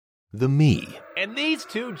the Me. And These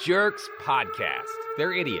Two Jerks podcast.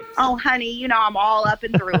 They're idiots. Oh, honey, you know I'm all up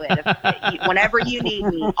and through it. Whenever you need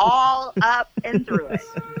me, all up and through it.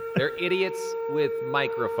 They're idiots with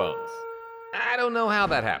microphones. I don't know how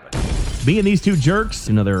that happened. Me and These Two Jerks,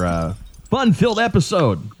 another fun-filled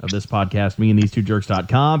episode of this podcast,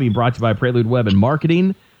 meandthese2jerks.com, being brought to you by Prelude Web and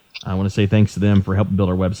Marketing. I want to say thanks to them for helping build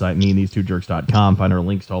our website, meandthese2jerks.com. Find our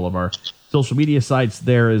links to all of our social media sites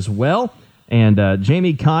there as well. And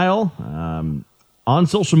Jamie Kyle, on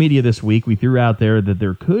social media this week, we threw out there that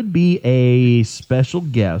there could be a special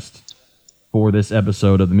guest for this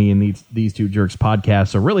episode of the Me and These Two Jerks podcast.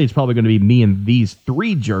 So really, it's probably going to be me and these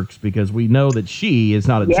three jerks because we know that she is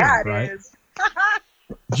not a jerk, right? Yeah, it is.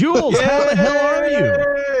 Jules, how the hell are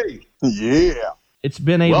you? Yeah. It's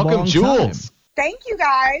been a Welcome, long Jules. time. Thank you,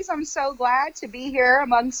 guys. I'm so glad to be here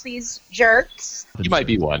amongst these jerks. You might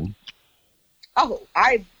be one. Oh,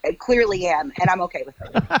 I clearly am, and I'm okay with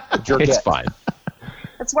it. It's fine.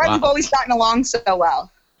 That's why we've always gotten along so well.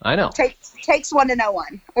 I know. Takes one to know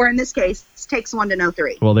one. Or in this case, it takes one to know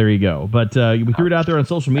three. Well, there you go. But we threw it out there on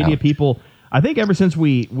social media. People, I think ever since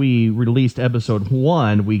we released episode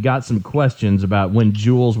 1, we got some questions about when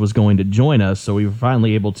Jules was going to join us. So we were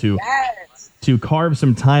finally able to carve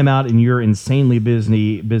some time out in your insanely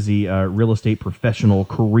busy real estate professional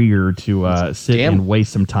career to sit and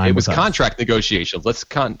waste some time. It was with us. contract negotiations. Let's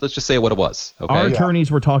just say what it was. Okay. Our attorneys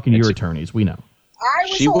were talking to your attorneys. We know. I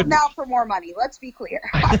was holding out for more money. Let's be clear.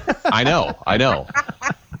 I know. I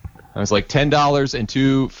was like $10 and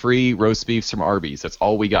 2 free roast beefs from Arby's. That's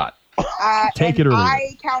all we got. Take it or leave it.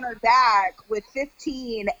 I countered back with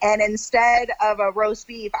 15, and instead of a roast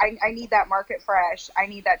beef, I need that market fresh. I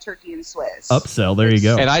need that turkey and Swiss. Upsell. There you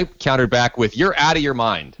go. And I countered back with, "You're out of your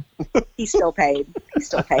mind." He's still paid.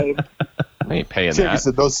 I ain't paying Jimmy that.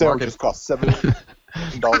 said those sandwiches cost $7.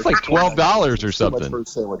 It's like $12 or something. For a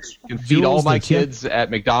sandwich. You can feed all my kids at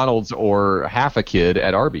McDonald's or half a kid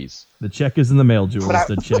at Arby's. The check is in the mail, Jules.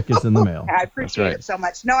 The check is in the mail. I appreciate it so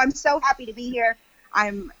much. No, I'm so happy to be here.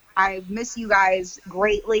 I miss you guys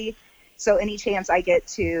greatly. So any chance I get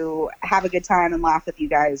to have a good time and laugh with you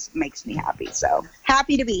guys makes me happy. So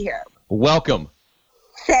happy to be here. Welcome.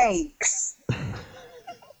 Thanks.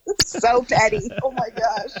 So petty. Oh my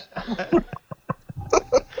gosh.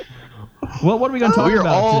 Well, what are we going to talk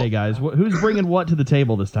about today, guys? Who's bringing what to the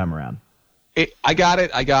table this time around? I got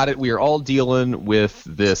it. We are all dealing with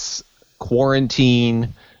this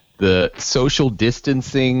quarantine, the social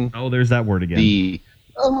distancing. Oh, there's that word again.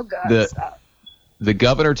 Oh God. The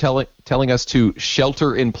governor telling us to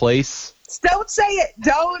shelter in place. Don't say it.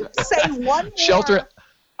 Don't say one more. Shelter.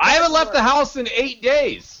 I haven't left the house in 8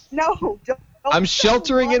 days. No. Don't I'm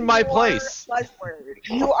sheltering in my place. Buzzword.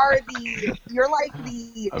 You're like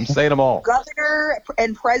the I'm saying them all. Governor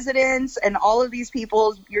and presidents and all of these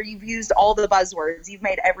people. You've used all the buzzwords. You've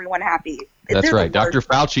made everyone happy. That's right. Dr.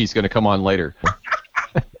 Fauci's going to come on later.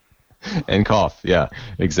 And cough. Yeah,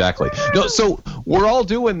 exactly. No, so we're all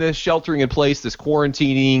doing this sheltering in place, this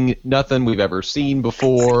quarantining, nothing we've ever seen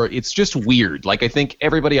before. It's just weird. Like, I think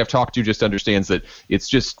everybody I've talked to just understands that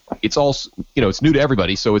it's all, it's new to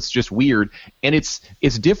everybody. So it's just weird. And it's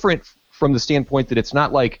different from the standpoint that it's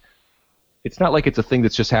not like it's a thing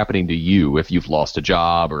that's just happening to you if you've lost a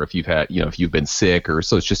job or if you've had, if you've been sick or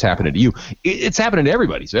so it's just happening to you. It's happening to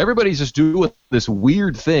everybody. So everybody's just doing this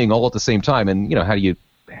weird thing all at the same time. And,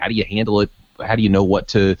 how do you handle it? How do you know what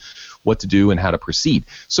to do and how to proceed?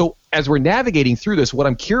 So as we're navigating through this, what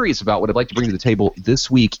I'm curious about, what I'd like to bring to the table this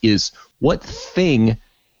week is what thing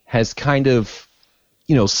has kind of,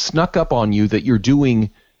 snuck up on you that you're doing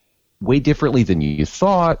way differently than you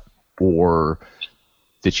thought or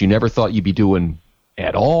that you never thought you'd be doing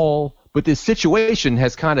at all. But this situation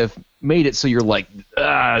has kind of made it so you're like,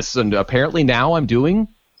 so apparently now I'm doing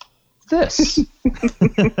this.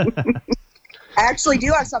 I actually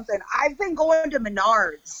do have something. I've been going to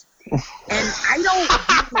Menards, and I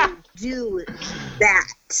don't do that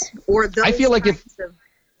or those I feel like kinds of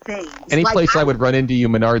things. Any place I would run into you,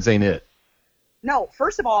 Menards ain't it. No,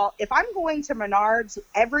 first of all, if I'm going to Menards,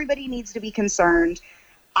 everybody needs to be concerned.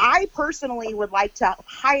 I personally would like to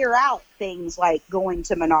hire out things like going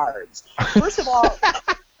to Menards. First of all,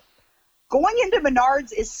 going into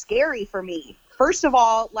Menards is scary for me. First of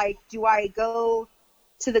all, do I go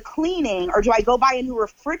to the cleaning, or do I go buy a new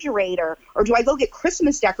refrigerator, or do I go get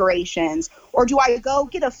Christmas decorations, or do I go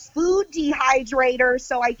get a food dehydrator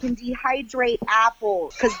so I can dehydrate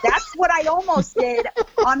apples? Because that's what I almost did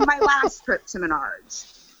on my last trip to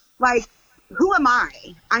Menards. Who am I?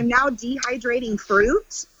 I'm now dehydrating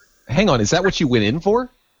fruit. Hang on, is that what you went in for?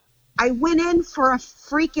 I went in for a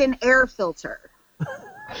freaking air filter.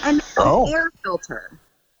 An air filter.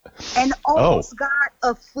 and almost got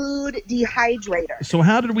a food dehydrator. So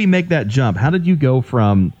how did we make that jump? How did you go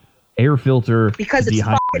from air filter Because to it's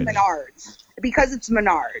fucking dehydrated? Menards. Because it's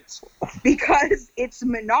Menards. Because it's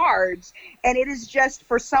Menards. And it is just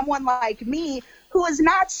for someone like me who is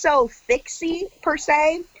not so fixy, per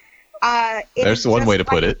se. There's one way to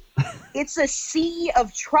put it. It's a sea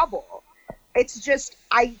of trouble. It's just,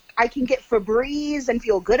 I can get Febreze and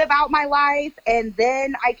feel good about my life, and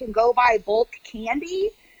then I can go buy bulk candy.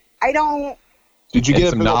 I don't... Did you And get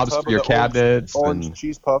some a big old knobs tub for your of the cabinets orange and-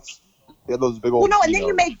 cheese puffs? They had those big old. Well, no, and then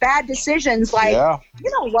you make bad decisions. Like, Yeah.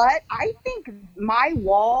 you know what? I think my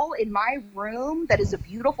wall in my room that is a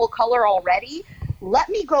beautiful color already, let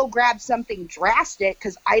me go grab something drastic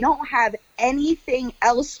because I don't have anything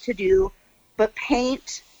else to do but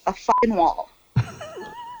paint a fucking wall.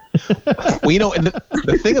 Well, you know, and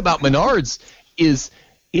the thing about Menards is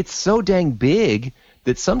it's so dang big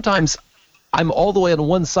that sometimes I'm all the way on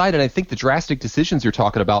one side, and I think the drastic decisions you're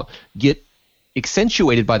talking about get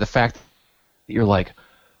accentuated by the fact that you're like,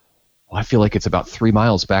 well, I feel like it's about 3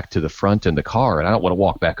 miles back to the front in the car, and I don't want to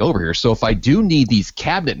walk back over here. So if I do need these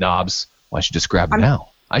cabinet knobs, well, I should just grab them now.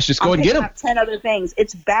 I should just go and get them. 10 other things.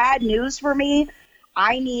 It's bad news for me.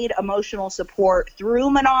 I need emotional support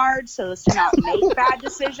through Menards so as to not make bad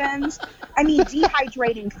decisions. I mean,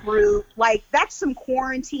 dehydrating fruit, like, that's some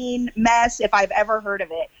quarantine mess if I've ever heard of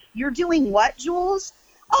it. You're doing what, Jules?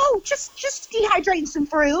 Oh, just dehydrating some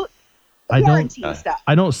fruit. Quarantine stuff.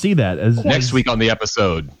 I don't see that as Next week on the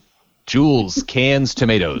episode, Jules cans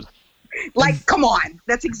tomatoes. Like, come on.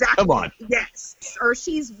 That's exactly. Come on. Yes. Or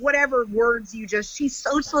she's whatever words she's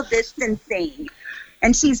social distancing.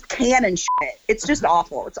 And she's canning shit. It's just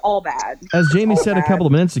awful. It's all bad. As Jamie All said a bad. couple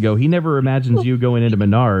of minutes ago, he never imagines you going into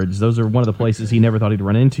Menards. Those are one of the places he never thought he'd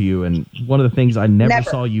run into you. And one of the things I never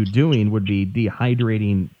saw you doing would be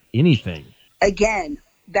dehydrating anything. Again,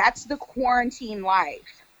 that's the quarantine life.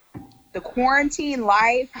 The quarantine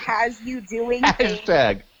life has you doing things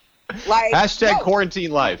Hashtag. like Hashtag no, quarantine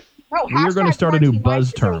life. no, We are gonna hashtag start a new quarantine buzz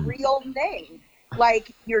life is term. A real thing.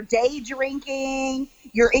 Like, you're day drinking,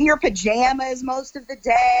 you're in your pajamas most of the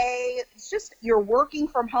day. It's just, you're working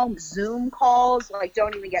from home. Zoom calls, like,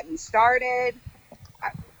 don't even get me started.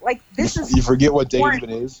 This is You forget what day it even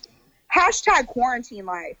is. hashtag quarantine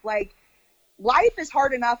life. Like, life is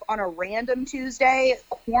hard enough on a random Tuesday.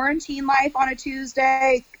 Quarantine life on a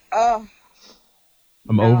Tuesday. I'm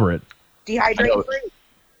No. over it. Dehydrate free.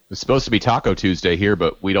 It's supposed to be Taco Tuesday here,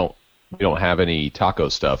 but we don't have any taco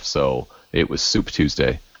stuff, so it was Soup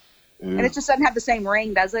Tuesday. And it just doesn't have the same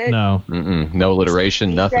ring, does it? No. No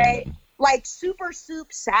alliteration, nothing. Like Super Soup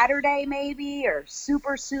Saturday, maybe, or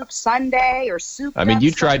Super Soup Sunday, or Soup. I mean, Duck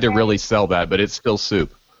you tried to Sunday. really sell that, but it's still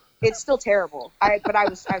soup. It's still terrible. I'm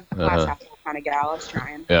glass half full kind of gal. I was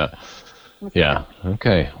trying. Yeah.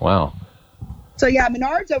 Okay. Wow. So yeah,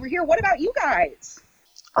 Menards over here. What about you guys?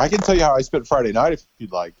 I can tell you how I spent Friday night if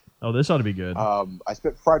you'd like. Oh, this ought to be good. I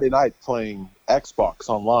spent Friday night playing Xbox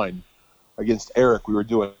online against Eric. We were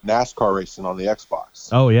doing NASCAR racing on the Xbox.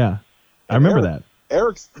 Oh, yeah. I remember that.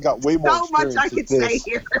 Eric's got way more So much experience I at could this. say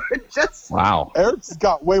here. Just Wow. Eric's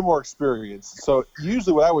got way more experience. So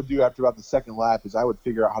usually what I would do after about the second lap is I would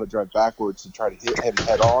figure out how to drive backwards and try to hit him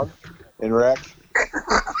head on and wreck.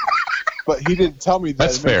 But he didn't tell me that.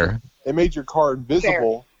 That's fair. It made your car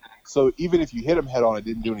invisible. So even if you hit him head on, it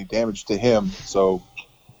didn't do any damage to him. So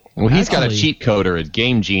Well, he's got a Actually- cheat code or a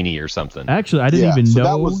Game Genie or something. Actually, I didn't Yeah, even so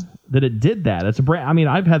know that it did that. It's a brand. I mean,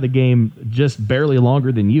 I've had the game just barely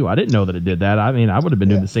longer than you. I didn't know that it did that. I mean, I would have been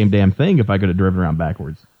doing the same damn thing if I could have driven around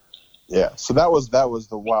backwards. yeah, so that was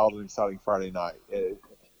the wild and exciting Friday night.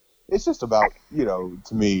 It's just about, to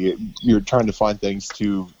me, you're trying to find things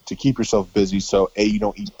to keep yourself busy. So you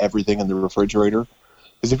don't eat everything in the refrigerator.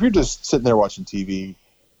 Because if you're just sitting there watching TV,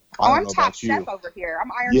 I don't I'm know Top about you. Chef over here. I'm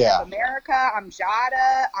Iron Yeah. Chef America. I'm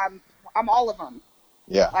Jada. I'm all of them.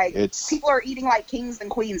 Yeah, Like, people are eating like kings and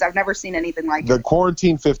queens. I've never seen anything like the it.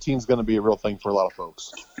 quarantine 15 is going to be a real thing for a lot of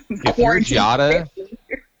folks. If you're Giada,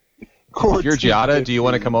 do you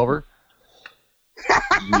want to come over?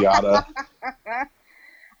 Giada.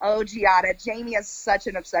 Oh, Giada. Jamie has such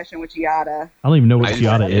an obsession with Giada. I don't even know what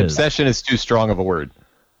Giada is. Obsession is too strong of a word.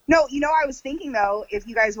 No, I was thinking, though, if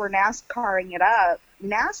you guys were NASCARing it up,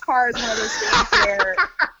 NASCAR is one of those things where,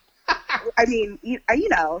 I mean,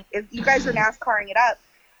 if you guys are NASCARing it up,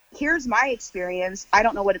 here's my experience. I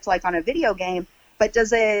don't know what it's like on a video game, but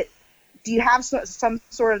do you have some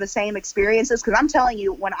sort of the same experiences? Because I'm telling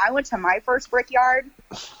you, when I went to my first Brickyard,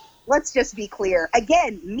 let's just be clear.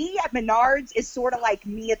 Again, me at Menards is sort of like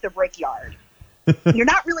me at the Brickyard. You're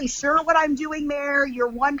not really sure what I'm doing there. You're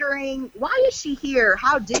wondering, why is she here?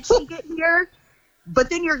 How did she get here? but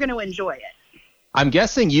then you're going to enjoy it. I'm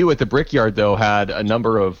guessing you at the Brickyard, though, had a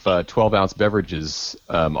number of 12-ounce beverages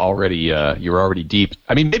already. You were already deep.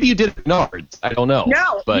 I mean, maybe you did at Menards. I don't know.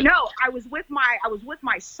 No, but... I was with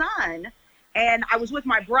my son, and I was with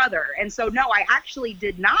my brother, and so no, I actually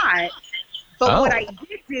did not. But what I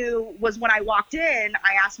did do was when I walked in,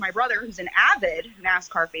 I asked my brother, who's an avid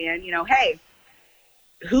NASCAR fan, hey,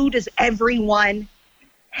 who does everyone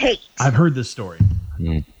hate? I've heard this story.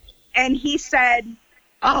 Mm. And he said,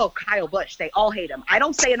 oh, Kyle Busch. They all hate him. I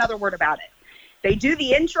don't say another word about it. They do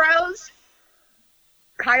the intros.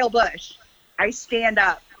 Kyle Busch. I stand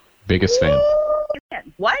up. Biggest fan.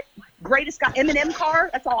 What? Greatest guy. M&M car?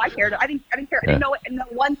 That's all I cared. I didn't care. I didn't know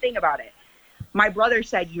one thing about it. My brother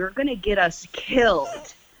said, you're going to get us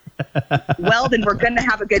killed. Well, then we're going to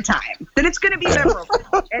have a good time. Then it's going to be memorable.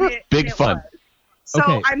 And Big fun. Was. So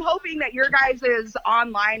Okay. I'm hoping that your guys'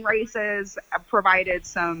 online races provided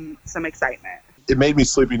some excitement. It made me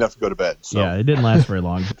sleepy enough to go to bed. So. Yeah, it didn't last very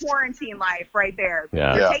long. Quarantine life right there.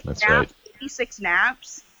 Yeah, You're taking that's naps, right. 86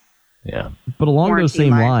 naps. Yeah. But along those Quarantine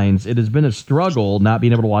same life. lines, it has been a struggle not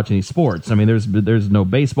being able to watch any sports. I mean, there's no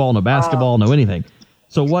baseball, no basketball, no anything.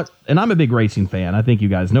 So what? And I'm a big racing fan. I think you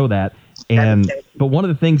guys know that. But one of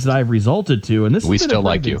the things that I've resulted to, and this We has been still a pretty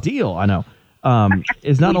like big you. deal, I know,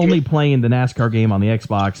 is not only playing the NASCAR game on the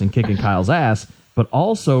Xbox and kicking Kyle's ass, but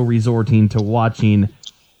also resorting to watching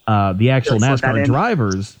the actual Slip that NASCAR in.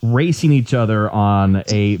 drivers racing each other on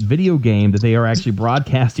a video game that they are actually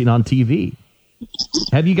broadcasting on TV.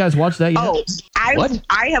 Have you guys watched that yet? Oh, What?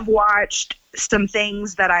 I have watched some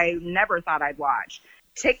things that I never thought I'd watch.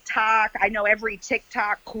 TikTok. I know every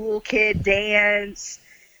TikTok cool kid dance.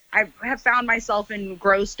 I have found myself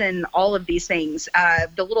engrossed in all of these things.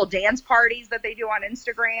 The little dance parties that they do on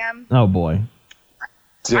Instagram. Oh, boy. I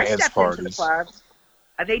Dance stepped into the parties. clubs.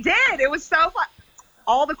 They did. It was so fun.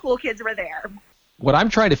 All the cool kids were there. What I'm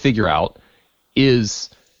trying to figure out is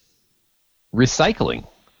recycling.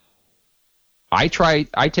 I take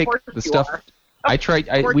Of course the you stuff. are.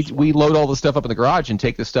 We load all the stuff up in the garage and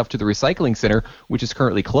take the stuff to the recycling center, which is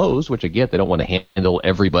currently closed, which I get. They don't want to handle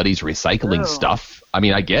everybody's recycling Oh. stuff. I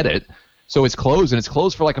mean, I get it. So it's closed, and it's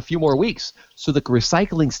closed for like a few more weeks. So the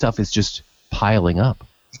recycling stuff is just piling up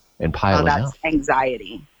and Oh, piling up. that's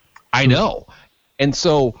anxiety. I know. And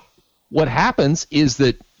so what happens is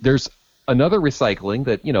that there's another recycling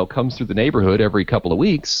that, comes through the neighborhood every couple of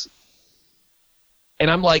weeks. And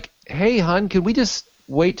I'm like, hey, hon, can we just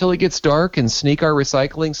wait till it gets dark and sneak our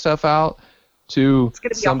recycling stuff out to It's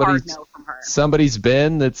going to be a hard no from her. somebody's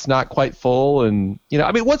bin that's not quite full? And,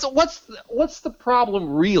 I mean, what's the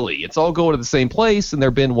problem really? It's all going to the same place, and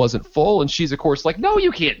their bin wasn't full. And she's, of course, like, no,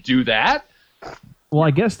 you can't do that. Well,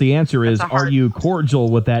 I guess the answer is, That's a are hard- you cordial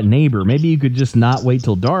with that neighbor? Maybe you could just not wait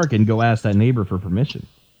till dark and go ask that neighbor for permission.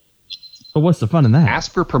 But what's the fun in that?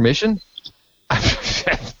 Ask for permission?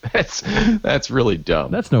 That's really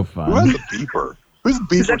dumb. That's no Who has fun. a beeper? Whose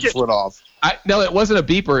beeper that just your- went off? No, it wasn't a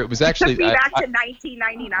beeper. It was actually. Took me back to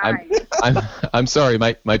 1999. I'm sorry.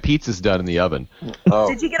 My pizza's done in the oven. Oh,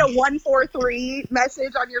 Did you get a 143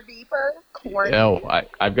 message on your beeper? Quarantine. No,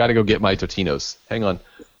 I've got to go get my Totinos. Hang on.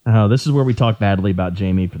 Oh, this is where we talk badly about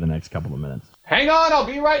Jamie for the next couple of minutes. Hang on. I'll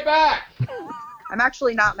be right back. I'm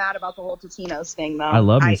actually not mad about the whole Totino's thing, though. I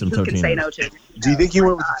love me some who can say Totino's. no to? do you think you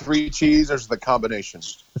went with the 3 cheese or is it the combination?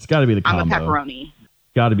 It's got to be the I'm combo. a pepperoni.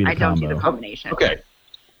 Got to be the I don't do combo. the combination. Okay,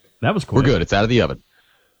 That was we're quick. good. It's out of the oven.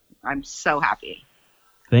 I'm so happy.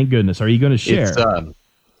 Thank goodness. Are you going to share? It's,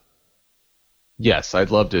 yes,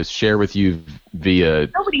 I'd love to share with you via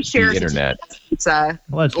Nobody shares the internet. pizza.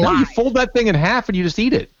 Well, that's Lie. No, you fold that thing in half and you just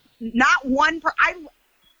eat it. Not one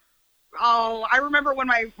I remember when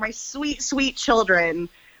my sweet, sweet children,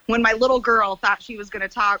 when my little girl thought she was going to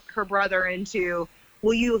talk her brother into,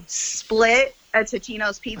 will you split a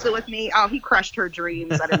Totino's pizza with me? Oh, he crushed her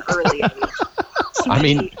dreams at an early age. I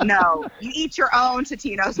mean- Sweetie, no, you eat your own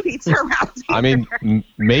Totino's pizza around here. I mean,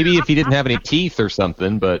 maybe if he didn't have any teeth or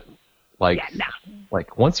something, but like, yeah, no.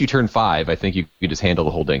 like once you turn 5, I think you could just handle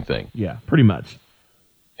the whole dang thing. Yeah, pretty much.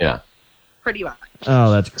 Yeah. Pretty much.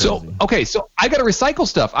 Oh, that's crazy. So okay, so I got to recycle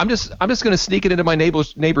stuff. I'm just going to sneak it into my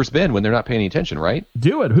neighbor's bin when they're not paying any attention, right?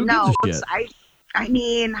 Do it. Who No, gives a shit? I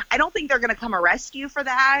mean, I don't think they're going to come arrest you for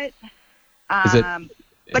that. Is it-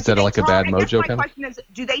 But Is do that they like a charge? bad I guess mojo my kind of? question is,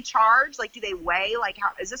 do they charge? Like, do they weigh? Like,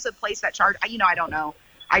 how is this a place that charge? I don't know.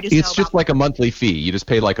 I just It's know just about, like a monthly fee. You just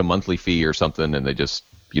pay like a monthly fee or something, and they just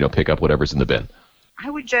pick up whatever's in the bin. I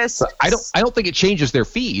would just. So I don't think it changes their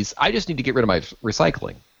fees. I just need to get rid of my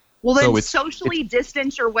recycling. Well, then so it's- socially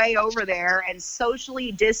distance your way over there and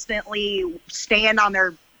socially distantly stand on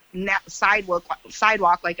their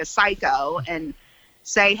sidewalk like a psycho and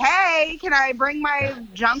say, hey, can I bring my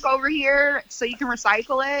junk over here so you can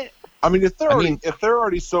recycle it? I mean, if they're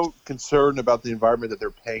already so concerned about the environment that they're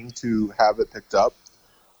paying to have it picked up,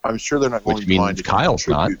 I'm sure they're not going Which to mind means to Kyle's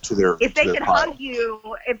contribute to their. If they to their could pile. hug you,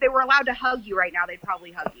 if they were allowed to hug you right now, they'd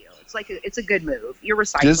probably hug you. It's like it's a good move. You're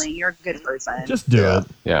recycling. You're a good person. Just do it.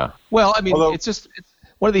 Yeah. Well, I mean, it's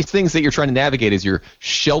one of these things that you're trying to navigate is you're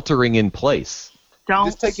sheltering in place. Don't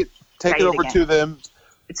Just take it say over again. to them.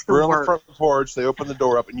 It's the We're on the worst. front porch. They open the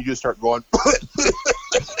door up, and you just start going.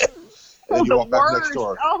 And then you the walk back worst. next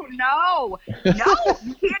door. Oh no, you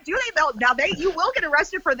can't do that. Now you will get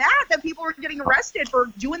arrested for that. That people are getting arrested for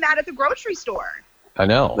doing that at the grocery store. I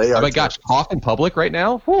know. They Oh are my gosh, cough in public right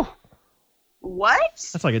now? Whew. What?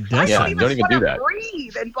 That's like a I death Yeah, don't sentence. even, don't even do wanna that.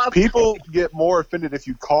 breathe in public. People get more offended if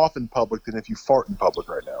you cough in public than if you fart in public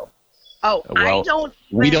right now. Oh, Well, I don't.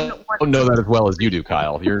 We even don't want- know that as well as you do,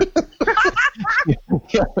 Kyle. You're We're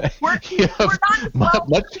not as well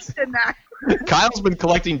versed in that. Kyle's been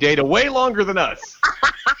collecting data way longer than us.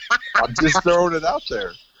 I'm just throwing it out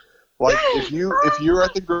there. Like if you're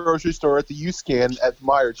at the grocery store at the U-Scan at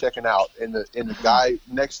Meijer checking out, and the guy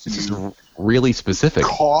next to you Really specific.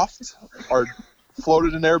 coughed or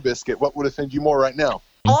floated an air biscuit, what would offend you more right now?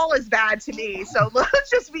 All is bad to me. So let's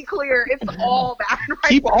just be clear. It's all bad right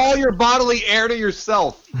Keep now. all your bodily air to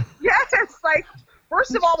yourself. Yes, like,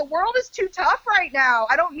 first of all, the world is too tough right now.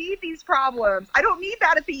 I don't need these problems. I don't need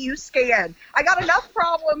that at the U-Scan. I got enough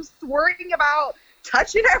problems worrying about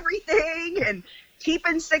touching everything and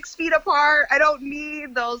keeping 6 feet apart. I don't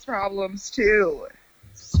need those problems, too.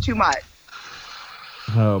 It's too much.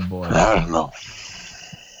 Oh boy, I don't know.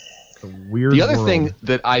 it's a weird. The other world. thing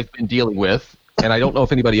that I've been dealing with, and I don't know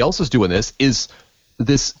if anybody else is doing this, is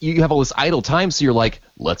this: you have all this idle time, so you're like,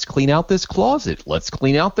 let's clean out this closet, let's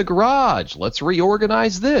clean out the garage, let's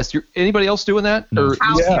reorganize this. Anybody else doing that? No. Or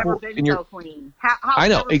How's Yeah. never been in your- so clean? How's I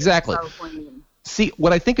know, never been exactly. so clean? See,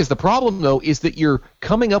 what I think is the problem, though, is that you're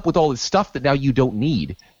coming up with all this stuff that now you don't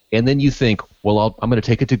need. And then you think, well, I'm going to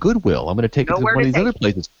take it to Goodwill. I'm going to take it to Nowhere one to of these take other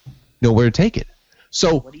places. Nowhere to take it.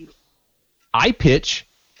 So What do you? I pitch,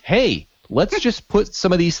 hey, let's just put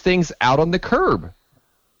some of these things out on the curb.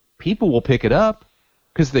 People will pick it up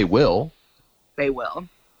because they will. They will.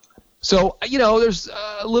 So, there's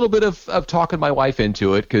a little bit of talking my wife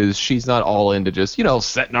into it because she's not all into just,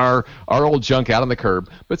 setting our old junk out on the curb.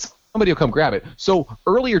 But somebody will come grab it. So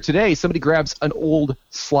earlier today, somebody grabs an old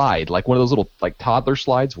slide, like one of those little like toddler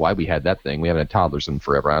slides. Why we had that thing? We haven't had toddlers in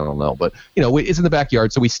forever. I don't know. But, it's in the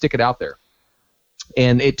backyard, so we stick it out there.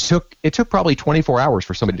 And it took probably 24 hours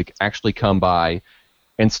for somebody to actually come by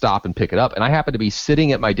and stop and pick it up. And I happened to be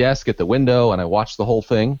sitting at my desk at the window, and I watched the whole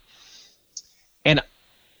thing. And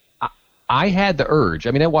I had the urge.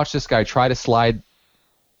 I mean, I watched this guy try to slide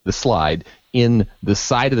the slide in the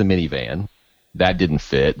side of the minivan. That didn't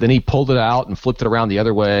fit. Then he pulled it out and flipped it around the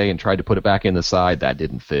other way and tried to put it back in the side. That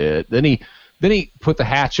didn't fit. Then he put the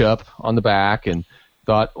hatch up on the back and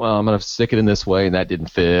thought, well, I'm going to stick it in this way, and that didn't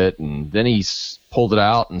fit. And then he pulled it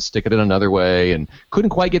out and stick it in another way and couldn't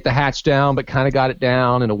quite get the hatch down, but kind of got it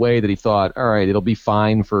down in a way that he thought, all right, it'll be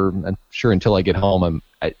fine for, I'm sure, until I get home.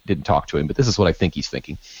 I didn't talk to him, but this is what I think he's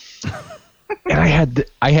thinking. And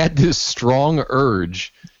I had this strong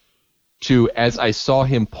urge to, as I saw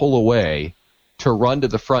him pull away, to run to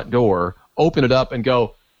the front door, open it up, and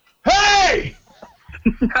go, hey!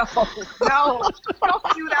 No, don't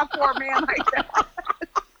do that for a man like that.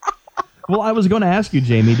 Well, I was going to ask you,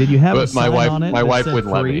 Jamie, did you have a But sign on it? my that wife said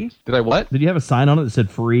wouldn't let free? me. Did I what? Did you have a sign on it that said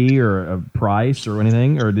free or a price or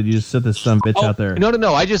anything, or did you just set this son of a bitch out there?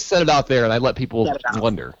 No. I just set it out there, and I let people Set it out.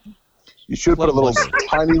 wonder. You should put a little Let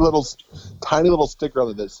tiny little sticker on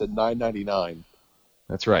it that said $9.99.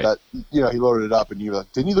 That's right. That he loaded it up, and you were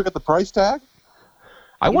like, didn't you look at the price tag?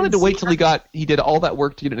 I wanted to wait till he did all that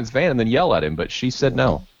work to get in his van and then yell at him, but she said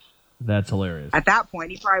no. That's hilarious. At that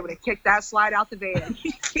point, he probably would have kicked that slide out the van.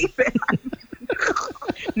 Keep it.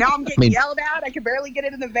 Now I'm getting yelled at. I can barely get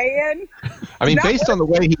it in the van. I mean, That based on the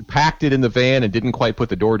way he packed it in the van and didn't quite put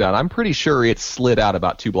the door down, I'm pretty sure it slid out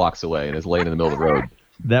about 2 blocks away and is laying in the middle of the road.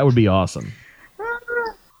 That would be awesome.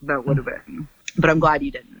 That would have been. But I'm glad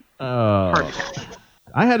you didn't. Hard to tell.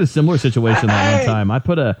 I had a similar situation that one time. I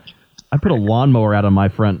put a lawnmower out on my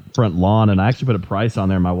front lawn, and I actually put a price on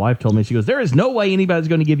there. My wife told me, she goes, there is no way anybody's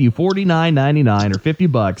going to give you $49.99 or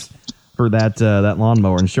 $50 for that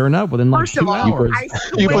lawnmower. And sure enough, within like First 2 of all, hours. I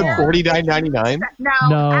You put swear. $49.99?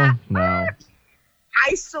 No. No.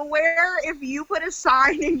 I swear, if you put a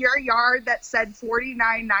sign in your yard that said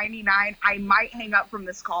 $49.99, I might hang up from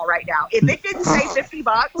this call right now. If it didn't say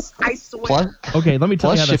 $50, I swear. Okay, let me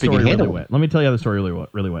tell you how the shipping story and really handling. went. Let me tell you how the story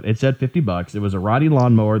really went. It said $50. It was a Roddy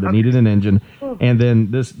lawnmower that needed an engine, and then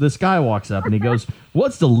this guy walks up and he goes,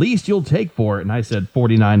 "What's the least you'll take for it?" And I said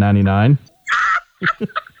 $49.99.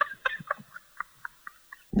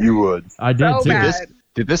 You would. I did So too. bad.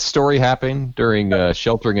 Did this story happen during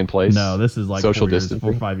sheltering in place? No, this is like social 4 distancing.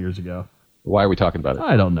 or 5 years ago. Why are we talking about it?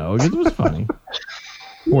 I don't know. It was funny.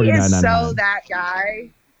 He is so $49.99. that guy.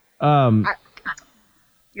 Um,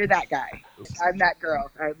 You're that guy. I'm that girl.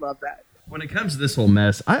 I love that. when it comes to this whole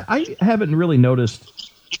mess, I haven't really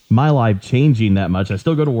noticed my life changing that much. I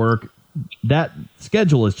still go to work. That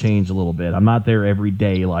schedule has changed a little bit. I'm not there every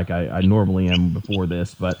day like I normally am before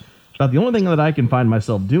this, but about the only thing that I can find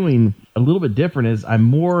myself doing a little bit different is I'm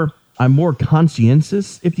more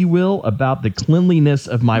conscientious, if you will, about the cleanliness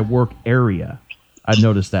of my work area. I've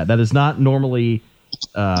noticed that. That is not normally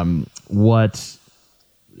what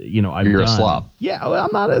I've You're a done. slob. Yeah, well, I'm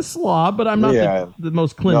not a slob, but I'm not Yeah. the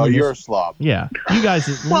most No, cleanliness. you're a slob. Yeah, you guys,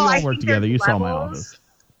 we Well, all I work think together. there's You saw my levels. office.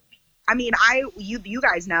 I mean, you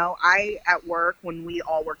guys know, at work, when we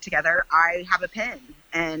all work together, I have a pin,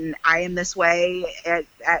 and I am this way at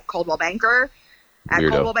Coldwell Banker. At Weirdo.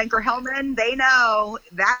 Coldwell Banker Hellman, they know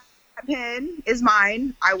that pin is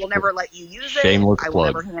mine. I will never let you use it. Shameless I will plug.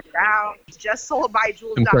 never hand it out. It's just sold by I'm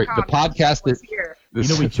sorry, Jules.com. the podcast That's is- here.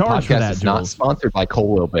 This we charge for podcast that, is not Jules. sponsored by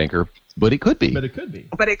Coldwell Banker, but it could be. But it could be.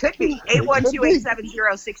 But it could be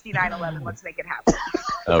 812-870-6911. Let's make it happen.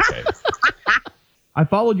 Okay. I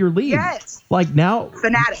followed your lead. Yes. Like now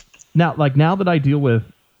Fanatic. that I deal with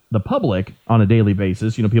the public on a daily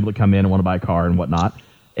basis, people that come in and want to buy a car and whatnot.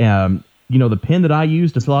 The pen that I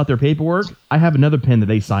use to fill out their paperwork, I have another pen that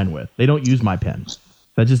they sign with. They don't use my pen.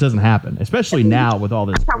 That just doesn't happen, especially now with all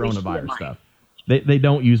this That's how we should coronavirus mine. stuff. They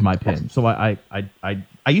don't use my pen. So I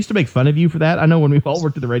used to make fun of you for that. I know when we all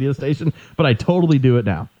worked at the radio station, but I totally do it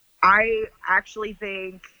now. I actually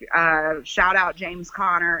think, shout out James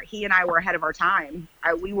Conner. He and I were ahead of our time.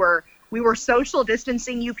 We were social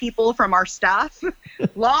distancing you people from our stuff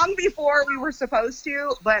long before we were supposed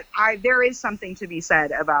to. But there is something to be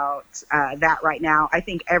said about that right now. I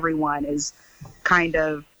think everyone is kind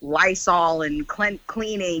of Lysol and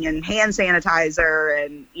cleaning and hand sanitizer,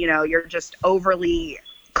 and you're just overly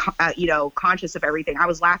conscious of everything. I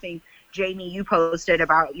was laughing. Jamie, you posted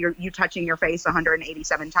about you touching your face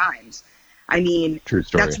 187 times. I mean, True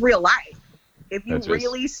story. that's real life. If you That's just-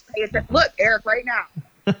 really stay at look, Eric, right now.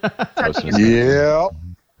 Touching your Yeah.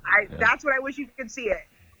 That's what I wish you could see it,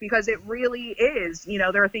 because it really is.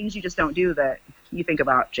 There are things you just don't do that you think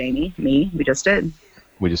about. Jamie, me, we just did.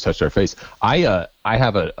 We just touched our face. I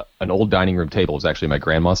have an old dining room table. It's actually my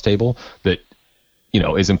grandma's table that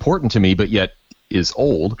is important to me, but yet is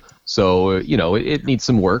old. So it needs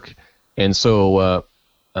some work. And so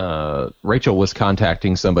Rachel was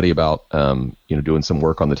contacting somebody about doing some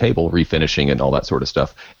work on the table, refinishing and all that sort of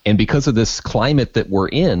stuff. And because of this climate that we're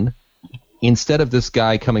in, instead of this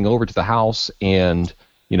guy coming over to the house and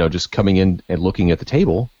just coming in and looking at the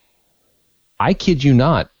table, I kid you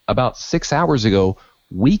not, about 6 hours ago,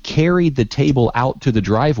 we carried the table out to the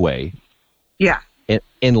driveway Yeah.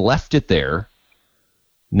 and left it there,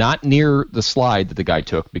 not near the slide that the guy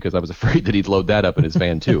took, because I was afraid that he'd load that up in his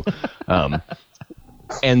van too.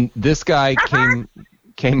 And this guy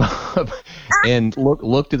came up and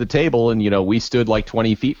looked at the table, and we stood like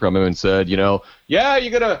 20 feet from him and said, yeah,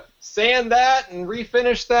 you're gonna sand that and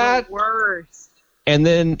refinish that. The worst. And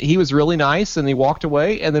then he was really nice, and he walked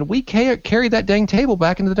away, and then we carried that dang table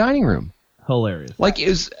back into the dining room. Hilarious. Like,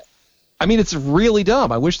 it's really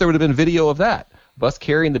dumb. I wish there would have been video of that. Of us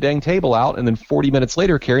carrying the dang table out, and then 40 minutes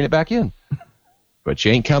later carrying it back in. But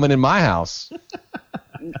you ain't coming in my house.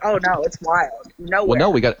 Oh no, it's wild. Nowhere. Well,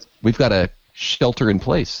 no, we've got a shelter in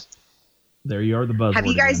place. There you are, the buzzword. Have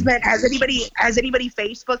you guys again. has anybody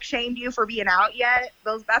Facebook shamed you for being out yet?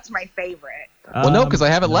 That's my favorite. Well, no, because I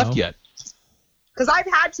haven't no. left yet. Because I've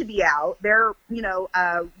had to be out. They're,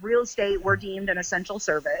 real estate were deemed an essential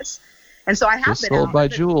service. And so I have Just been sold out. by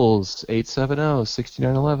Jules,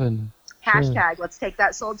 870-6911. Hashtag, let's take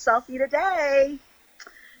that sold selfie today.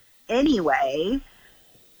 Anyway,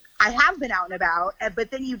 I have been out and about,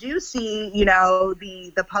 but then you do see,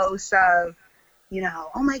 the posts of,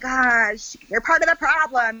 oh my gosh, you're part of the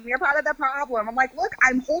problem. You're part of the problem. I'm like, look,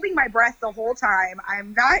 I'm holding my breath the whole time.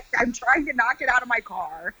 I'm trying to not get out of my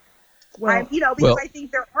car. Because I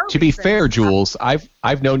think there are To be reasons. fair, Jules,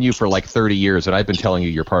 I've known you for like 30 years, and I've been telling you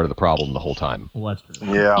you're part of the problem the whole time. Well, that's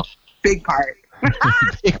true. Yeah. Big part.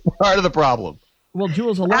 Big part of the problem. Well,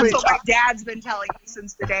 Jules, That's what my dad's been telling me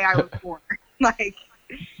since the day I was born. Like,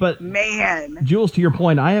 but man. Jules, to your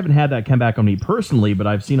point, I haven't had that come back on me personally, but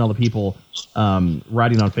I've seen all the people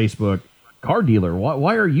writing on Facebook, car dealer,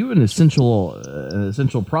 why are you an essential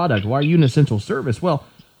product? Why are you an essential service? Well,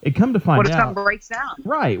 it come to find what if out. something breaks down?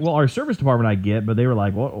 Right. Well, our service department I get, but they were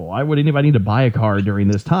like, well, why would anybody need to buy a car during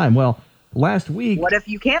this time? Well, last week. What if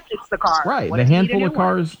you can't fix the car? Right. What the if you need a handful new of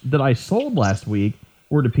cars that I sold last week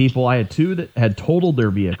were to people. I had 2 that had totaled their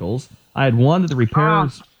vehicles. I had one that the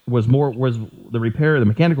repairs the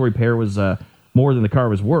mechanical repair was more than the car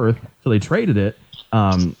was worth, so they traded it.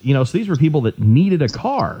 So these were people that needed a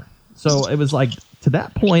car. So it was like, to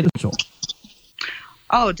that point.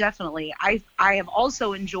 Oh, definitely. I have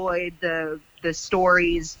also enjoyed the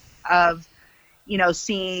stories of,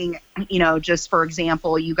 seeing, just for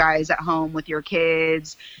example, you guys at home with your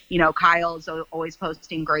kids. Kyle's always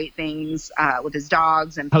posting great things with his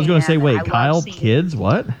dogs. And I was going to say, wait, Kyle, kids,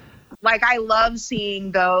 what? Like, I love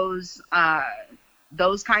seeing those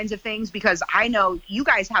kinds of things, because I know you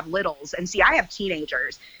guys have littles, and see, I have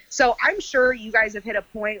teenagers. So I'm sure you guys have hit a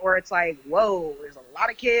point where it's like, whoa, there's a lot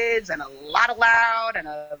of kids and a lot of loud and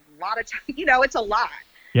a lot of time. It's a lot.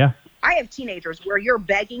 Yeah. I have teenagers where you're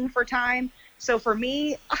begging for time. So for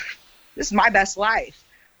me, this is my best life.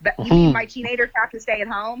 But you mean my teenagers have to stay at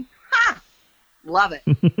home? Ha! Love it.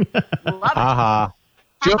 Love it. Haha.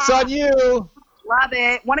 Joke's on you. Love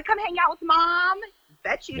it. Want to come hang out with mom?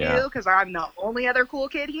 Bet you do, because I'm the only other cool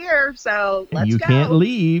kid here. So let's go. You can't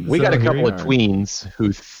leave. We so got a here couple you of are. tweens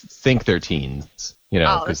who think they're teens.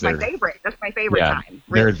 That's my favorite. That's my favorite time. Really.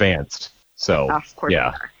 They're advanced. So of course, yeah.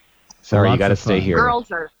 they are. Sorry, Lots you got to of stay fun. here.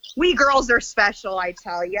 We girls are special, I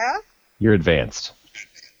tell ya. You're advanced.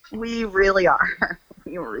 We really are.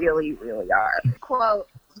 We really, really are. Quote,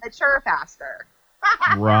 mature faster.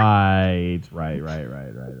 Right. But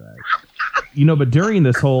during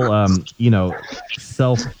this whole,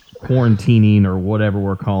 self-quarantining or whatever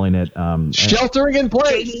we're calling it. Sheltering in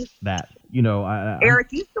place. That,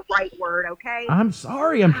 Eric, use the right word, okay? I'm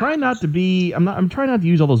sorry. I'm trying not to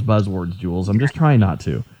use all those buzzwords, Jules. I'm just trying not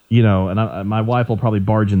to. And my wife will probably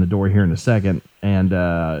barge in the door here in a second, and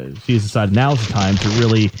she's decided now's the time to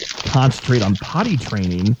really concentrate on potty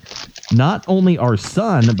training. Not only our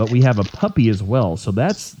son, but we have a puppy as well. So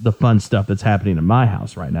that's the fun stuff that's happening in my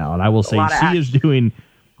house right now. And I will say she is doing,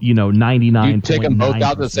 99.9%. You take them both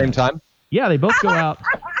out at the same time? Yeah, they both go out.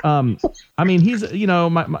 He's,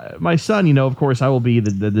 my son, of course, I will be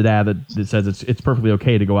the dad that says it's perfectly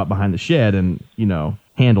okay to go out behind the shed and,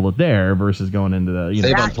 handle it there versus going into the,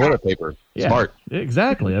 Save on toilet paper. Yeah, smart.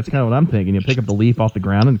 Exactly. That's kind of what I'm thinking. You pick up the leaf off the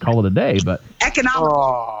ground and call it a day. But, economic.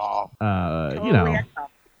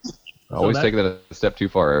 Always taking that a step too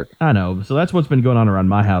far, Eric. I know. So that's what's been going on around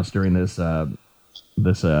my house during this, what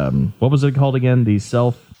was it called again?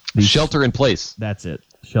 Shelter in place. That's it.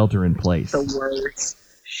 Shelter in place. The words.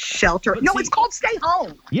 Shelter. No, it's called stay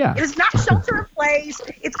home. Yeah. It is not shelter in place.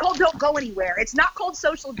 It's called don't go anywhere. It's not called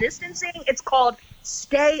social distancing. It's called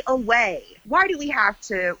stay away. Why do we have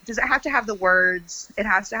to? Does it have to have the words? It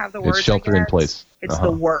has to have the words. It's shelter in place. It's the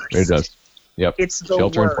worst. It does. Yep. It's the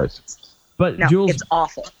shelter worst. in place. But no, Jules, it's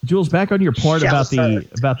awful. Jules, back on your point about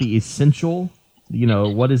the essential.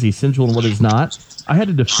 What is essential and what is not. I had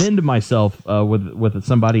to defend myself with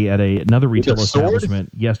somebody at another retail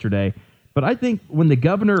establishment yesterday. But I think when the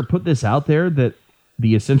governor put this out there that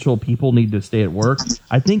the essential people need to stay at work,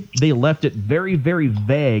 I think they left it very, very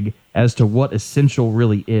vague as to what essential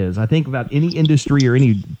really is. I think about any industry or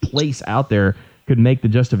any place out there could make the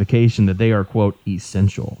justification that they are, quote,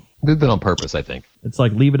 essential. They've been on purpose, I think. It's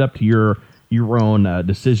like leave it up to your own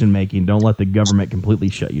decision making. Don't let the government completely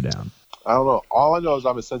shut you down. I don't know. All I know is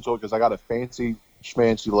I'm essential because I got a fancy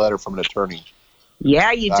schmancy letter from an attorney.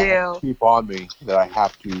 Yeah, you do. I keep on me that I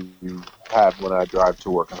have to have when I drive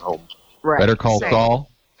to work and home. Right. Better Call Saul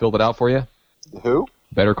filled it out for you? Who?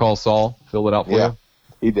 Better Call Saul filled it out for you?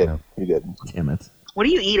 He did. Yeah. He did. Damn it. What are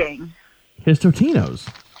you eating? His Totinos.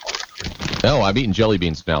 No, I'm eating jelly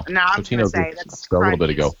beans now. No, I was going to say that's a little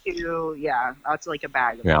bit ago. That's like a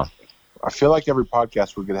bag. Yeah. I feel like every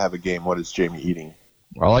podcast we're going to have a game. What is Jamie eating?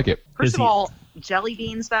 I like it. First of all, jelly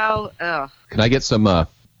beans though. Ugh. Can I get some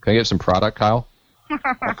product, Kyle?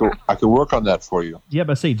 I could work on that for you. Yeah,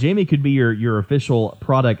 but say Jamie could be your official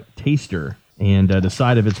product taster and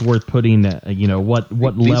decide if it's worth putting what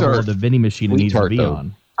level of the vending machine it needs to be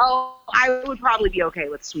on. Oh, I would probably be okay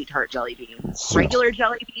with Sweet Tart jelly beans. Regular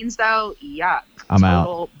jelly beans though, yuck. I'm out.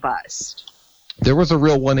 Total bust. There was a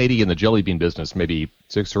real 180 in the jelly bean business maybe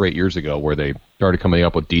 6 or 8 years ago where they started coming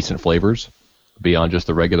up with decent flavors beyond just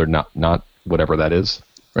the regular not whatever that is.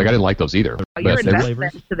 Like, I didn't like those either. Your But they,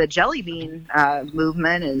 investment to the jelly bean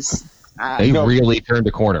movement is. they really turned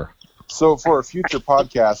a corner. So for a future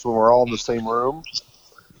podcast, when we're all in the same room,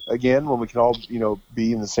 again, when we can all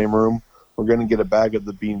be in the same room, we're going to get a bag of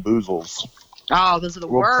the Bean Boozles. Oh, those are the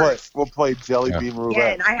worst. We'll play Jelly Bean Yeah,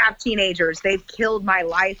 Roulette. and I have teenagers. They've killed my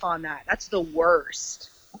life on that. That's the worst.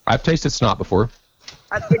 I've tasted snot before.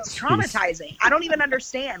 It's traumatizing. I don't even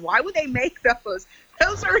understand. Why would they make those?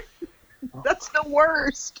 That's the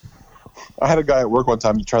worst. I had a guy at work one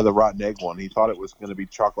time to try the rotten egg one. He thought it was going to be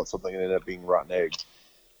chocolate something and it ended up being rotten egg.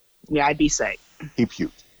 Yeah, I'd be sick. He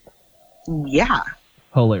puked. Yeah.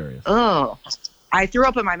 Hilarious. Oh, I threw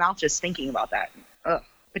up in my mouth just thinking about that. Ugh.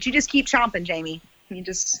 But you just keep chomping, Jamie. You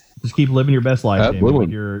just keep living your best life, That Jamie, blue with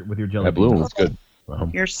one. your jelly That blue one beans. was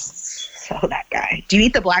good. you're so that guy. Do you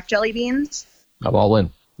eat the black jelly beans? I'm all in.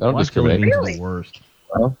 I don't Black jelly discriminate. beans are Really? the worst.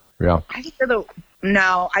 Yeah. I think they're the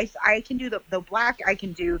no. I can do the black. I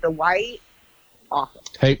can do the white. Awful.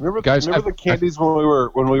 Hey, Remember guys, the candies when we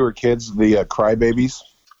were kids, the crybabies?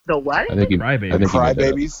 The what? I think you, Crybabies. I think you made that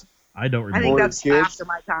up. Crybabies? I don't I remember. think Boy, that's kids. after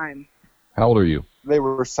my time. How old are you? They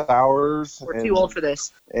were sours. We're too old for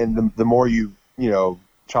this. And the more you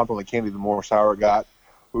chomped on the candy, the more sour it got.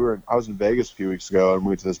 I was in Vegas a few weeks ago, and we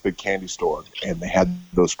went to this big candy store, and they had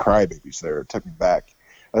those crybabies there. It took me back.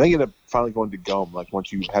 I think it ended up finally going to gum, like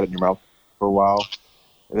once you had it in your mouth for a while.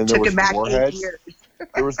 And then there Took was him the back 8 warheads. years.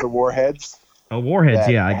 There was the warheads. Oh, Warheads.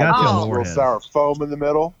 that Yeah, I had got you this on the little Warheads. sour foam in the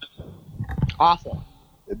middle. Awful.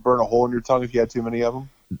 It'd burn a hole in your tongue if you had too many of them.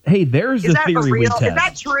 Hey, there's Is the that for theory we real? Is test.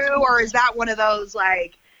 that true, or is that one of those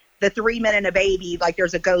like the 3 Men and a Baby, like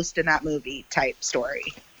there's a ghost in that movie type story?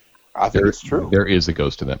 I think it's true. There is a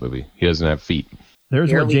ghost in that movie. He doesn't have feet. There's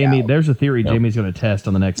Here what we Jamie. go. There's a theory Yep. Jamie's going to test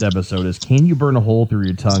on the next episode. Is can you burn a hole through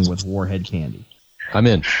your tongue with Warhead candy? I'm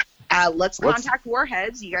in. Let's What's- contact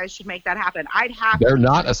Warheads. You guys should make that happen. I'd have. They're to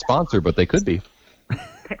not a sponsor, but they could be.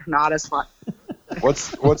 They're not as fun.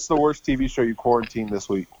 What's the worst TV show you quarantined this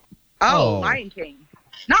week? Oh, Oh. Lion King.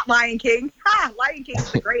 Not Lion King. Ha! Lion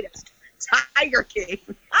King's the greatest. Tiger King.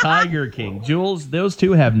 Tiger King, Jules. Those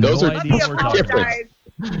two have no Those are Let idea me what we're talking about. apologize.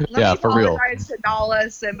 Let Yeah, me for real. apologize to Nala,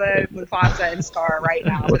 Simba, Mufasa, and Scar right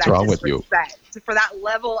now. What's for that wrong with you? disrespect. For that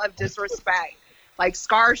level of disrespect. Like,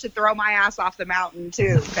 Scar should throw my ass off the mountain,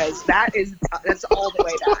 too, because that's all the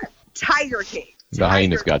way down. Tiger King. The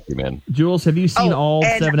hyenas Tiger got you, man. Jules, have you seen Oh, all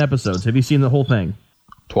and- 7 episodes? Have you seen the whole thing?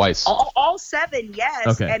 Twice. All 7, yes,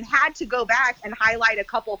 Okay. and had to go back and highlight a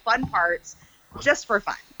couple fun parts just for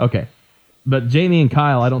fun. Okay, but Jamie and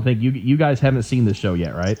Kyle, I don't think you guys haven't seen this show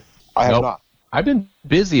yet, right? I have Nope. not. I've been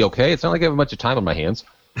busy, okay? It's not like I have much time on my hands.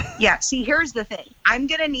 Yeah, see, here's the thing. I'm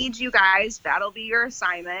going to need you guys. That'll be your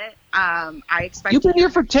assignment. I expect You've been you- here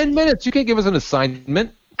for 10 minutes. You can't give us an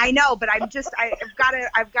assignment. I know, but I've got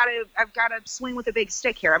to swing with a big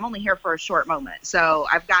stick here. I'm only here for a short moment, so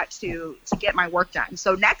I've got to get my work done.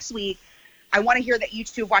 So next week, I want to hear that you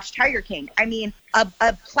two watch Tiger King. I mean, a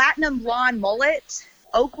platinum blonde mullet,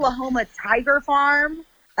 Oklahoma tiger farm,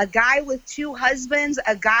 a guy with 2 husbands,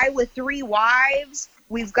 a guy with 3 wives.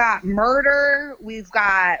 We've got murder. We've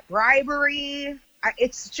got bribery.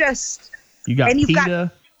 It's just You got And you've got-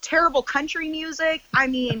 PETA. terrible country music. I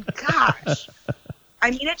mean, gosh. I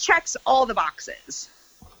mean, it checks all the boxes.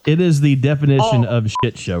 It is the definition Oh. of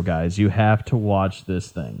shit show, guys. You have to watch this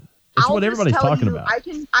thing. It's I'll what just everybody's tell talking you, about.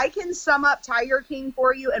 I can sum up Tiger King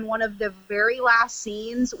for you in one of the very last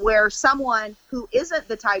scenes where someone who isn't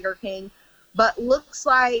the Tiger King, but looks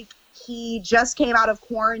like he just came out of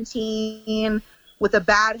quarantine with a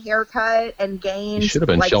bad haircut and gained He should have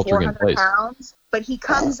been like sheltering in 400 place. pounds. But he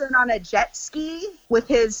comes in on a jet ski with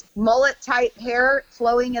his mullet type hair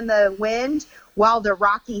flowing in the wind while the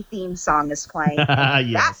Rocky theme song is playing.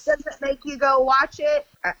 Yes. That doesn't make you go watch it.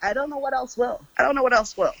 I don't know what else will.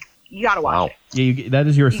 You gotta watch Wow. it. Yeah, that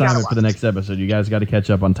is your You gotta assignment for the watch. next episode. You guys got to catch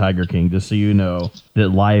up on Tiger King just so you know that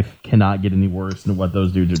life cannot get any worse than what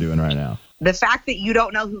those dudes are doing right now. The fact that you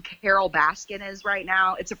don't know who Carol Baskin is right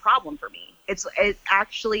now, it's a problem for me.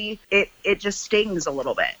 It just stings a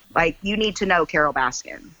little bit. Like, you need to know Carol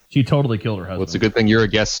Baskin. She totally killed her husband. Well, it's a good thing you're a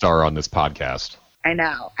guest star on this podcast. I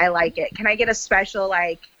know. I like it. Can I get a special,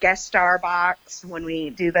 like, guest star box when we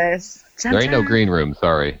do this? There ain't no green room,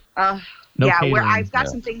 sorry. No yeah, where catering. I've got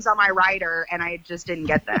Yeah. some things on my rider and I just didn't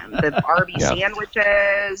get them. The Arby Yeah.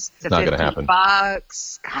 sandwiches, the not gonna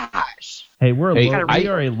 $15. Gosh. Hey, we Hey,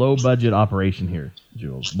 are a low budget operation here,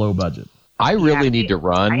 Jules. Low budget. I really Yeah, need to I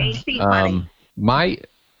run. ain't seen money.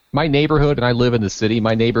 My neighborhood, and I live in the city,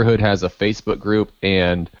 my neighborhood has a Facebook group,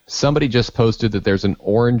 and somebody just posted that there's an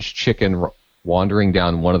orange chicken wandering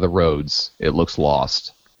down one of the roads. It looks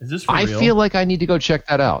lost. Is this for I real? feel like I need to go check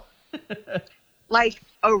that out. Like,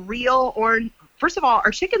 a real orange. First of all,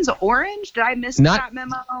 are chickens orange? Did I miss that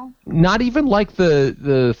memo? Not even like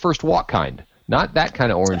the first walk kind. Not that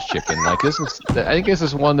kind of orange chicken. Like this is, I think this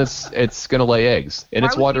is one it's going to lay eggs, and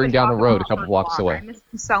it's wandering down the road a couple blocks away. I miss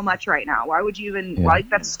so much right now. Why would you even like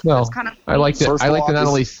that's kind of? I like to not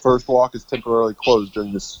only first walk is temporarily closed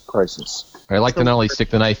during this crisis. I like to not only stick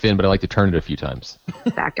the knife in, but I like to turn it a few times.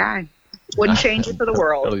 That guy wouldn't change it for the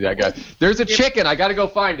world. Totally that guy. There's a chicken. I got to go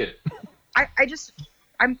find it. I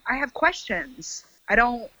have questions. I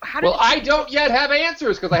don't yet have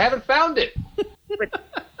answers because I haven't found it. But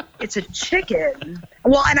it's a chicken.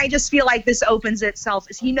 Well, and I just feel like this opens itself.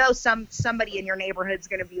 Somebody in your neighborhood's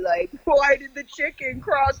going to be like, why did the chicken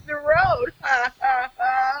cross the road?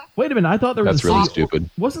 Wait a minute. I thought there was That's really stupid.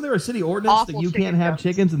 Wasn't there a city ordinance that you can't have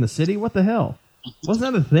chickens in the city? What the hell?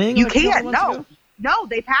 Wasn't that a thing? You can't. No,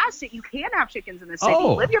 they passed it. You can have chickens in the city.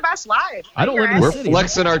 Oh. Live your best life. I don't live in the city. We're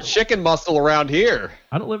flexing our chicken muscle around here.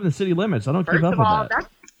 I don't live in the city limits. I don't keep up with that.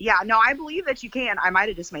 Yeah, no, I believe that you can. I might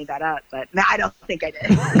have just made that up, but no, I don't think I did.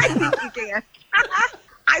 I think you can.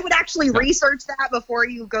 I would actually research that before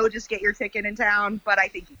you go just get your chicken in town, but I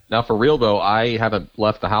think you can. Now, for real, though, I haven't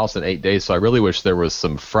left the house in 8 days, so I really wish there was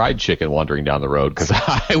some fried chicken wandering down the road, because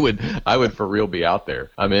I would for real be out there.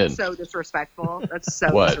 I'm in. So disrespectful. That's so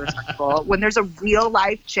disrespectful. When there's a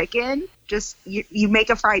real-life chicken, just you make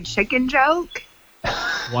a fried chicken joke?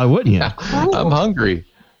 Why wouldn't you? I'm hungry.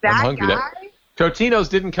 That I'm hungry. guy? Totino's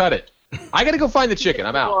didn't cut it. I got to go find the chicken.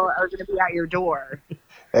 I'm out. People are going to be at your door.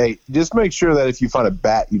 Hey, just make sure that if you find a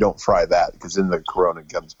bat, you don't fry that, because then the corona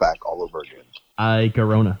comes back all over again.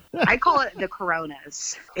 Corona. I call it the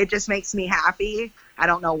coronas. It just makes me happy. I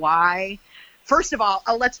don't know why. First of all,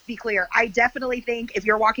 let's be clear. I definitely think if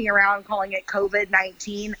you're walking around calling it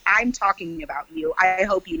COVID-19, I'm talking about you. I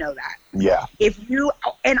hope you know that. Yeah.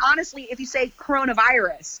 And honestly, if you say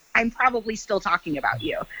coronavirus, I'm probably still talking about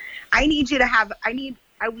you. I need you to have,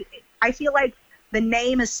 I feel like the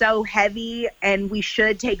name is so heavy and we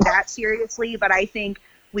should take that seriously, but I think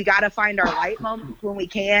we got to find our light moments when we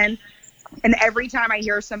can. And every time I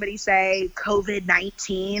hear somebody say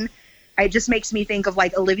COVID-19, it just makes me think of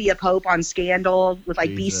like Olivia Pope on Scandal with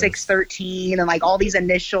like B613 and like all these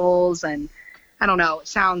initials. And I don't know, it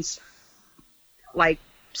sounds like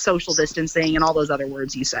social distancing and all those other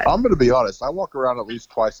words you said. I'm going to be honest. I walk around at least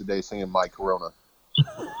twice a day singing My Corona.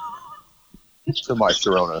 To my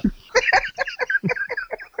Corona.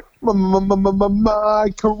 My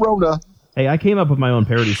Corona. Hey, I came up with my own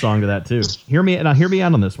parody song to that too. Hear me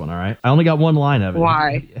out on this one, all right? I only got one line of it.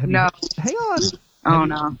 Why? Hang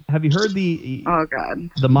on. Have you heard the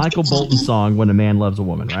the Michael Bolton song "When a Man Loves a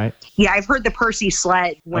Woman"? Right? Yeah, I've heard the Percy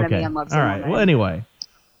Sled "When a Man Loves a Woman." All right. Well, anyway,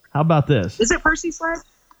 how about this? Is it Percy Sled?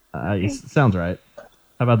 Sounds right. How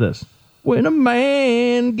about this? When a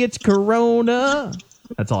man gets corona.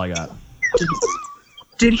 That's all I got.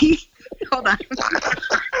 Did he? Hold on.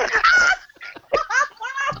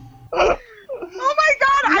 Oh my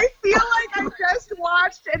God! I feel like I just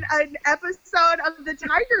watched an episode of The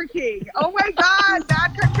Tiger King. Oh my God!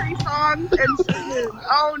 Bad country songs and singing.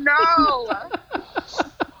 Oh no!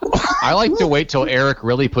 I like to wait till Eric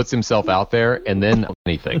really puts himself out there and then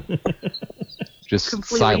anything. Just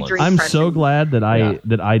completely silence. I'm so glad that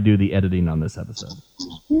I do the editing on this episode.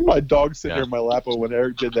 My dog sitting there in my lap, and when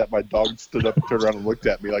Eric did that, my dog stood up, turned around, and looked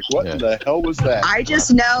at me like, "What in the hell was that?" I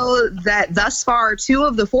just know that thus far, 2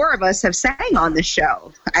 of the 4 of us have sang on this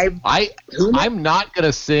show. I'm not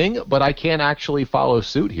gonna sing, but I can actually follow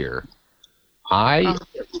suit here.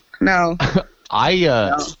 No.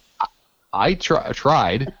 I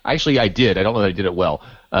tried. Actually, I did. I don't know that I did it well.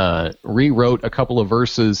 Rewrote a couple of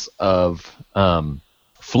verses of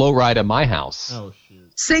 "Flow Ride at My House." Oh shoot!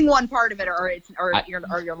 Sing one part of it, or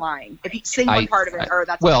you're lying. If you sing one part of it, or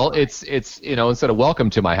that's it's instead of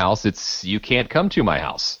 "Welcome to my house," it's "You can't come to my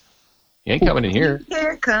house." You ain't coming in here. You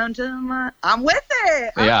can't come to my. I'm with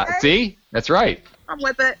it. Yeah. Okay. See, that's right. I'm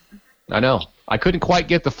with it. I know. I couldn't quite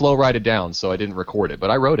get the flow write it down, so I didn't record it,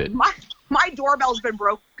 but I wrote it. My doorbell's been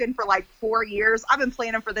broken for like 4 years. I've been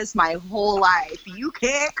planning for this my whole life. You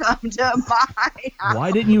can't come to my house.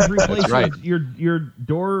 Why didn't you replace your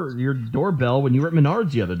doorbell when you were at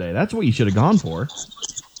Menards the other day? That's what you should have gone for.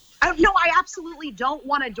 No, I absolutely don't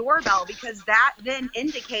want a doorbell, because that then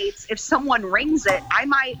indicates if someone rings it, I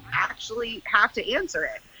might actually have to answer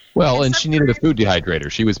it. Well, and she needed a food dehydrator.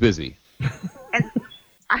 She was busy.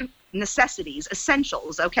 And necessities,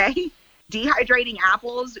 essentials, okay? Dehydrating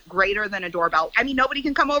apples, greater than a doorbell. I mean, nobody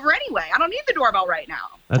can come over anyway. I don't need the doorbell right now.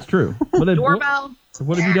 That's true. Doorbell.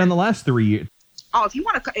 What have you done the last 3 years? Oh,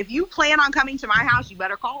 if you plan on coming to my house, you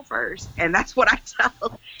better call first. And that's what I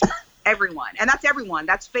tell Everyone. And that's everyone.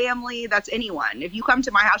 That's family. That's anyone. If you come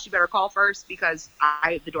to my house, you better call first because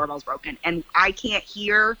the doorbell's broken. And I can't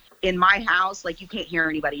hear in my house like you can't hear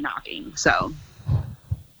anybody knocking. So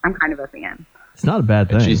I'm kind of a fan. It's not a bad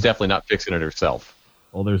thing. And she's definitely not fixing it herself.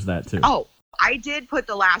 Well, there's that too. Oh, I did put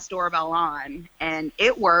the last doorbell on, and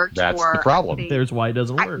it worked. That's for, the problem. I think, There's why it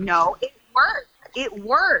doesn't work. No, it worked. It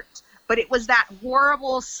worked. But it was that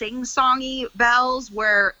horrible sing-songy bells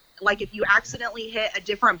where, like, if you accidentally hit a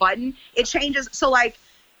different button, it changes. So, like,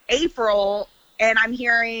 April, and I'm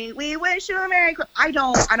hearing, we wish you a Merry Christmas. I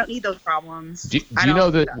don't need those problems. Do you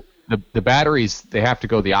know that the batteries, they have to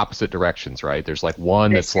go the opposite directions, right? There's like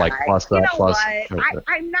one that's like plus you up, know plus. What?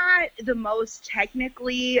 I'm not the most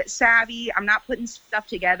technically savvy. I'm not putting stuff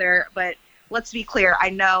together, but let's be clear. I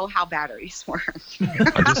know how batteries work.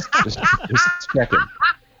 just checking.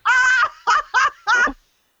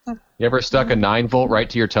 You ever stuck a 9-volt right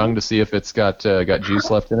to your tongue to see if it's got juice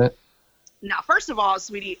left in it? No, first of all,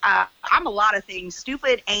 sweetie, I'm a lot of things.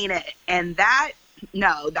 Stupid ain't it? And that,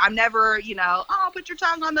 no, I'm never, put your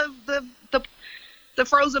tongue on the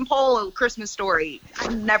frozen pole of Christmas Story.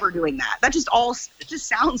 I'm never doing that. It just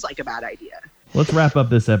sounds like a bad idea. Let's wrap up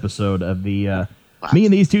this episode of the Me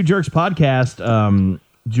and These Two Jerks podcast.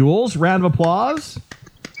 Jules, round of applause.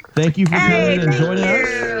 Thank you for coming and joining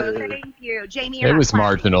us. Thank you. Jamie, It was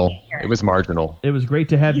marginal. It was marginal. It was great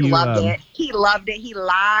to have you. He loved it. He loved it. He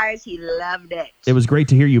lies. He loved it. It was great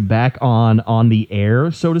to hear you back on the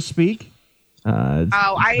air, so to speak. It's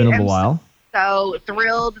been a little while. So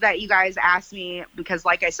thrilled that you guys asked me because,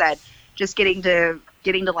 like I said, just getting to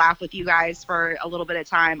laugh with you guys for a little bit of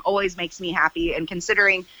time always makes me happy. And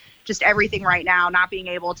considering just everything right now, not being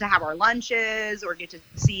able to have our lunches or get to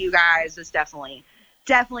see you guys is definitely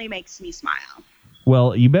makes me smile.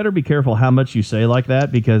 Well, you better be careful how much you say like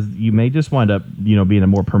that because you may just wind up, being a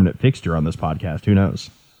more permanent fixture on this podcast. Who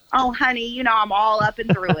knows? Oh, honey, I'm all up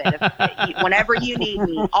and through it. Whenever you need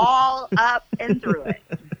me, all up and through it.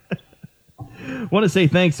 Want to say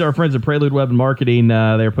thanks to our friends at Prelude Web and Marketing.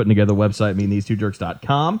 They're putting together the website,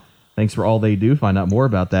 meandthese2jerks.com. Thanks for all they do. Find out more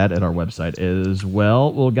about that at our website as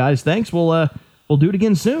well. Well, guys, thanks. We'll do it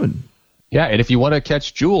again soon. Yeah, and if you want to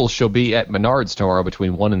catch Jules, she'll be at Menards tomorrow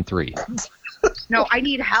between 1 and 3. No, I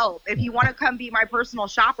need help. If you want to come be my personal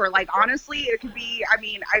shopper, like, honestly, it could be,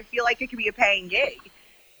 I feel like it could be a paying gig.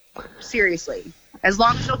 Seriously. As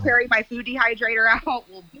long as you'll carry my food dehydrator out,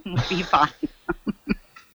 we'll be fine.